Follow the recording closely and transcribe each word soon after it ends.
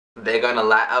They're gonna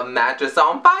light a mattress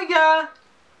on fire.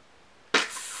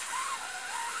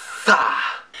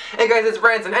 Hey guys, it's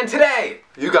Bransen, and today,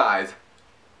 you guys,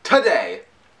 today,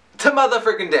 to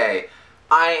motherfucking day,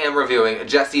 I am reviewing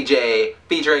Jessie J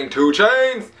featuring 2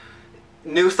 Chainz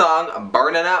new song,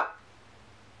 Burnin Up.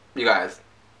 You guys,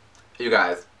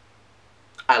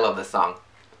 I love this song.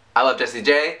 I love Jessie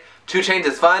J. 2 Chainz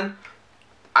is fun.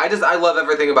 I love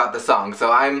everything about this song, so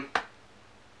I'm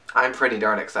pretty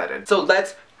darn excited. So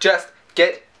let's just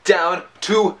get down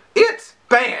to it.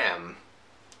 Bam!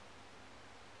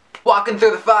 Walking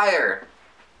through the fire.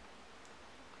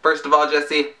 First of all,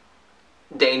 Jessie,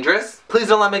 dangerous. Please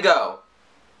don't let me go.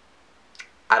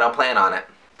 I don't plan on it.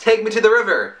 Take me to the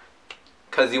river.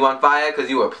 Cause you on fire, cause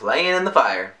you were playing in the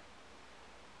fire.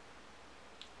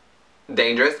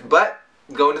 Dangerous, but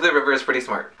going to the river is pretty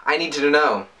smart. I need you to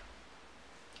know.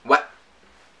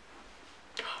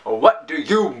 What do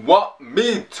you want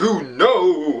me to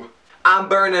know? I'm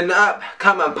burning up.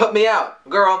 Come on, put me out.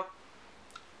 Girl,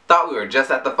 thought we were just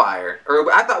at the fire.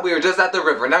 Or I thought we were just at the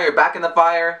river. Now you're back in the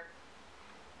fire.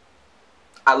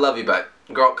 I love you, but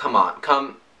girl, come on.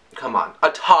 Come on. A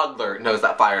toddler knows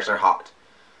that fires are hot.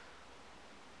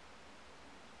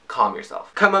 Calm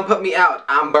yourself. Come on, put me out.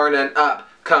 I'm burning up.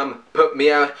 Come, put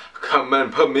me out. Come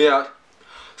on, put me out.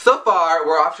 So far,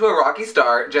 we're off to a rocky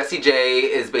start. Jessie J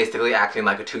is basically acting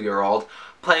like a 2-year-old,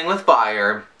 playing with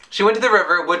fire. She went to the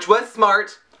river, which was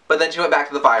smart, but then she went back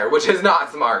to the fire, which is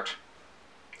not smart.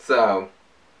 So,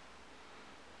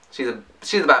 she's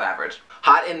about average.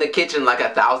 Hot in the kitchen like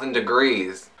 1,000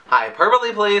 degrees.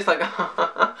 Hyperbole, please. Like,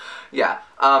 yeah.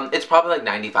 It's probably like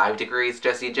 95 degrees,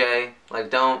 Jessie J.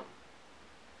 Like, don't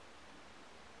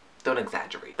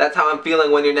exaggerate. That's how I'm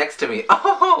feeling when you're next to me.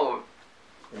 Oh,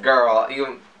 girl,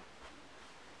 you...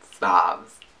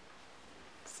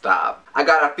 Stop. I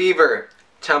got a fever.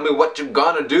 Tell me what you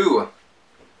gonna do.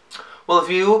 Well, if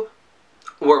you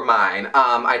were mine,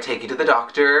 I'd take you to the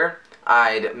doctor.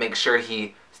 I'd make sure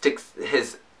he sticks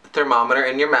his thermometer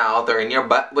in your mouth or in your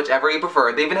butt, whichever you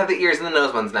prefer. They even have the ears and the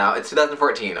nose ones now. It's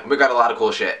 2014. We got a lot of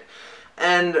cool shit.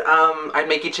 And, I'd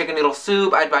make you chicken noodle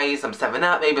soup. I'd buy you some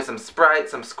 7-Up, maybe some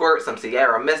Sprite, some Squirt, some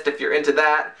Sierra Mist if you're into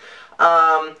that.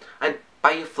 I'd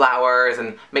buy you flowers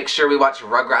and make sure we watch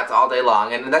Rugrats all day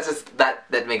long, and that's just, that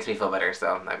makes me feel better,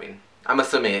 so, I mean, I'm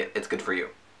assuming it's good for you.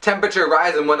 Temperature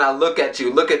rising when I look at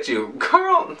you.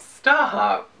 Girl,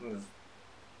 stop.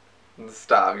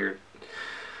 Stop, you're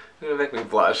gonna make me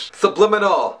blush.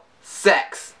 Subliminal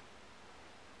sex.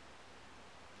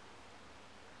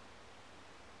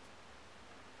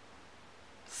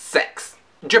 Sex.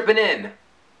 Dripping in.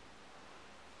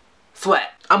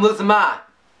 Sweat. I'm losing my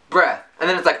breath. And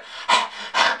then it's like,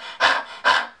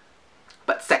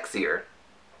 but sexier.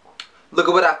 Look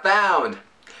at what I found.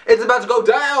 It's about to go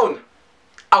down.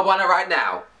 I want it right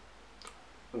now.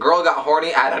 Girl got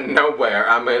horny out of nowhere.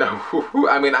 I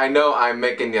mean, I know I'm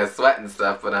making you sweat and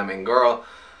stuff, but I mean, girl,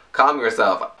 calm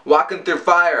yourself. Walking through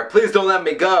fire. Please don't let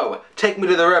me go. Take me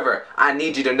to the river. I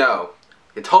need you to know.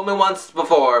 You told me once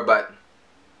before, but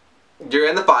you're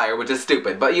in the fire, which is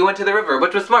stupid. But you went to the river,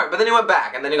 which was smart. But then you went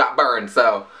back, and then you got burned,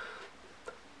 so...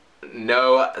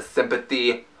 no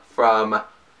sympathy from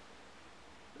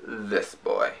this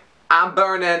boy. I'm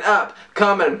burning up.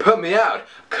 Come and put me out.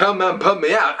 Come and put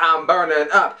me out. I'm burning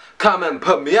up. Come and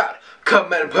put me out.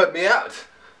 Come and put me out.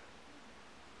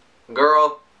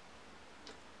 Girl,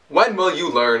 when will you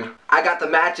learn? I got the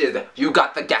matches. You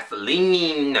got the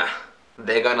gasoline.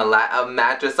 They're gonna light a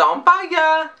mattress on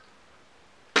fire.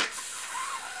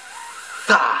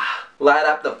 Light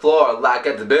up the floor like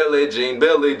it's Billie Jean,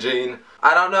 Billie Jean.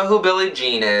 I don't know who Billie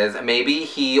Jean is. Maybe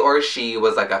he or she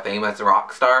was like a famous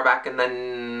rock star back in the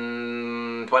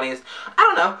 20s. I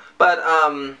don't know, but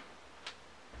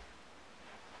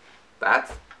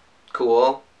that's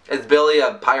cool. Is Billy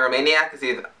a pyromaniac? Is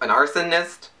he an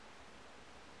arsonist?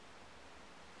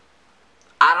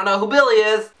 I don't know who Billy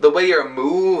is. The way you're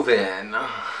moving.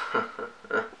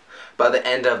 By the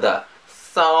end of the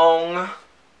song,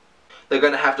 they're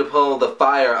gonna have to pull the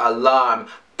fire alarm.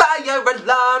 Fire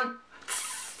alarm!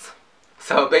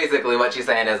 So basically what she's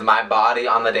saying is my body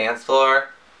on the dance floor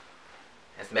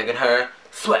is making her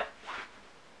sweat.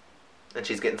 And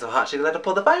she's getting so hot she's gonna have to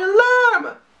pull the fire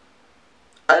alarm!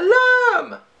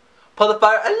 Alarm! Pull the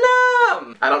fire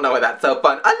alarm! I don't know why that's so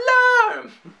fun.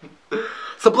 Alarm!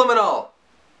 Subliminal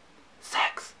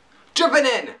sex. Dripping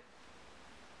in.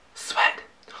 Sweat.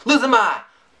 Losing my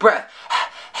breath.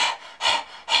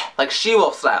 Like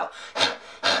she-wolf style.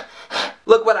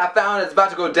 Look what I found. It's about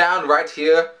to go down right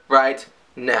here, right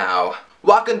now.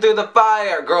 Walking through the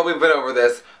fire. Girl, we've been over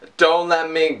this. Don't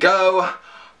let me go.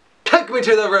 Take me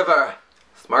to the river.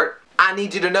 Smart. I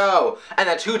need you to know. And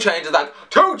then 2 Chainz is like,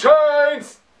 2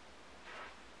 Chainz!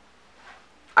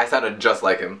 I sounded just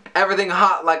like him. Everything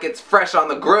hot like it's fresh on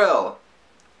the grill.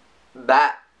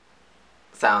 That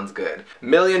sounds good. $1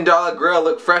 million grill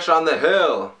look fresh on the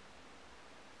hill.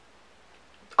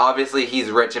 Obviously he's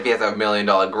rich if he has a $1 million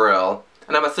grill.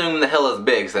 And I'm assuming the hill is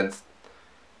big since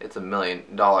it's a $1 million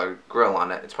grill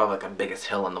on it. It's probably like the biggest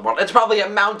hill in the world. It's probably a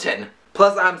mountain.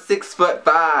 Plus I'm 6'5".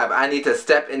 I need to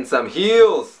step in some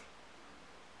heels.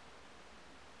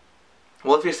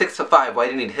 Well, if you're 6'5", why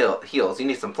do you need heels? You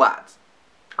need some flats.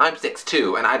 I'm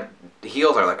 6'2", and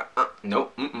heels are like,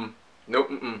 nope,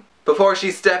 nope, Before she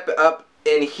step up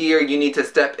in here, you need to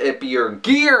step up your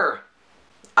gear.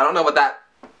 I don't know what that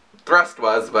thrust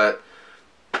was, but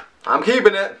I'm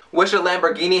keeping it. Wish a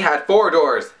Lamborghini had 4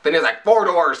 doors. Then he's like, 4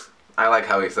 doors. I like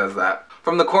how he says that.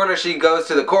 From the corner she goes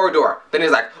to the corridor. Then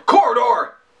he's like,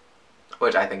 corridor!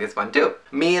 Which I think is fun too.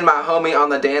 Me and my homie on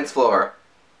the dance floor.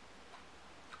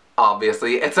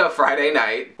 Obviously, it's a Friday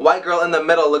night. White girl in the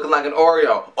middle looking like an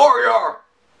Oreo. Oreo!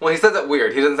 Well, he says it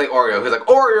weird. He doesn't say Oreo. He's like,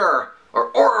 Oreo!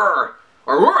 Or Oreo!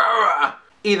 Or Oreo!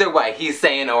 Either way, he's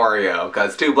saying Oreo.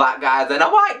 Because 2 black guys and a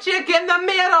white chick in the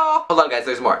middle. Hold on, guys.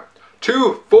 There's more.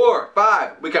 2, 4,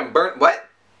 5. We can burn... What?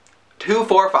 2,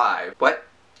 4, 5. What?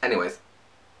 Anyways.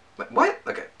 What?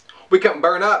 Okay. We can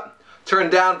burn up.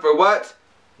 Turn down for what?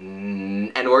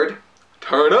 N-word.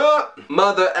 Turn up!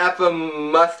 Mother effer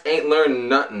must ain't learn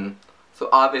nothing. So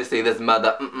obviously this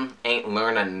mother ain't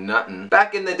learning nothing.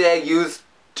 Back in the day, used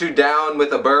to down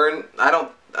with a burn. I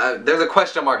don't. There's a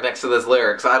question mark next to this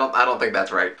lyric, so I don't think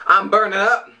that's right. I'm burning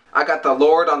up. I got the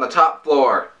Lord on the top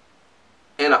floor,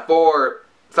 and a Ford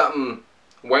something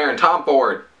wearing Tom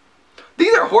Ford.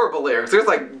 These are horrible lyrics. There's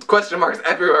like question marks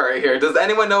everywhere right here. Does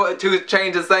anyone know what 2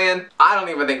 Chainz is saying? I don't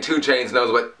even think 2 Chainz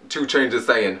knows what 2 Chainz is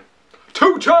saying.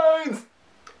 2 Chainz!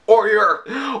 Or you're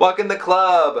walk in the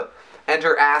club and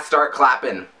her ass start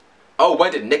clapping. Oh,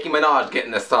 when did Nicki Minaj get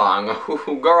in this song?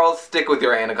 Girls, stick with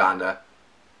your anaconda.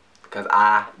 Because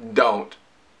I don't.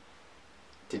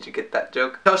 Did you get that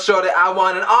joke? Tell Shorty I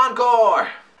want an encore!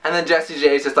 And then Jessie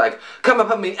J is just like, come and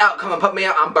put me out, come and put me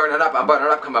out, I'm burning up,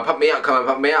 come and put me out, come and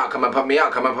put me out, come and put me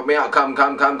out, come and put me out, come, put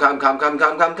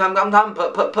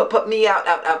me out,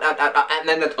 and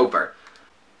then it's over.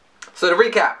 So to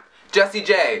recap, Jessie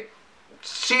J,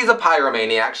 she's a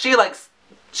pyromaniac. She's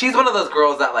one of those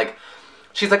girls that like,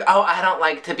 she's like, oh, I don't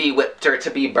like to be whipped or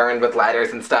to be burned with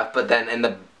lighters and stuff, but then in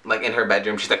her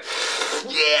bedroom, she's like,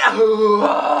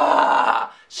 yeah!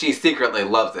 She secretly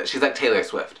loves it. She's like Taylor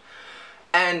Swift.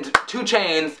 And 2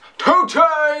 Chainz,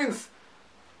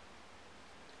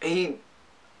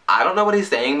 I don't know what he's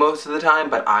saying most of the time,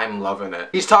 but I'm loving it.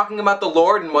 He's talking about the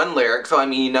Lord in one lyric, so I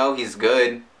mean, you know, he's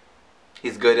good.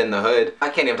 He's good in the hood. I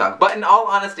can't even talk. But in all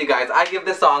honesty, guys, I give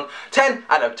this song 10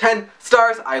 out of 10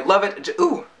 stars. I love it.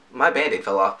 Ooh, my band-aid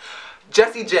fell off.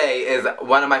 Jessie J is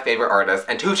one of my favorite artists.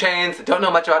 And 2 Chainz, don't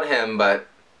know much about him, but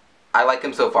I like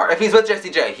him so far. If he's with Jessie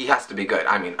J, he has to be good.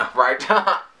 I mean, right?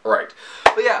 Right.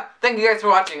 But yeah, thank you guys for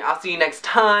watching. I'll see you next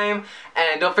time.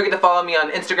 And don't forget to follow me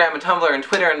on Instagram and Tumblr and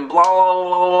Twitter and blah, blah, blah,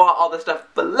 blah, all this stuff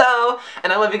below.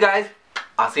 And I love you guys.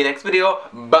 I'll see you next video.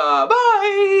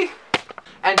 Bye-bye.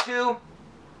 And 2,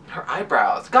 her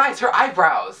eyebrows. Guys, her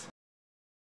eyebrows.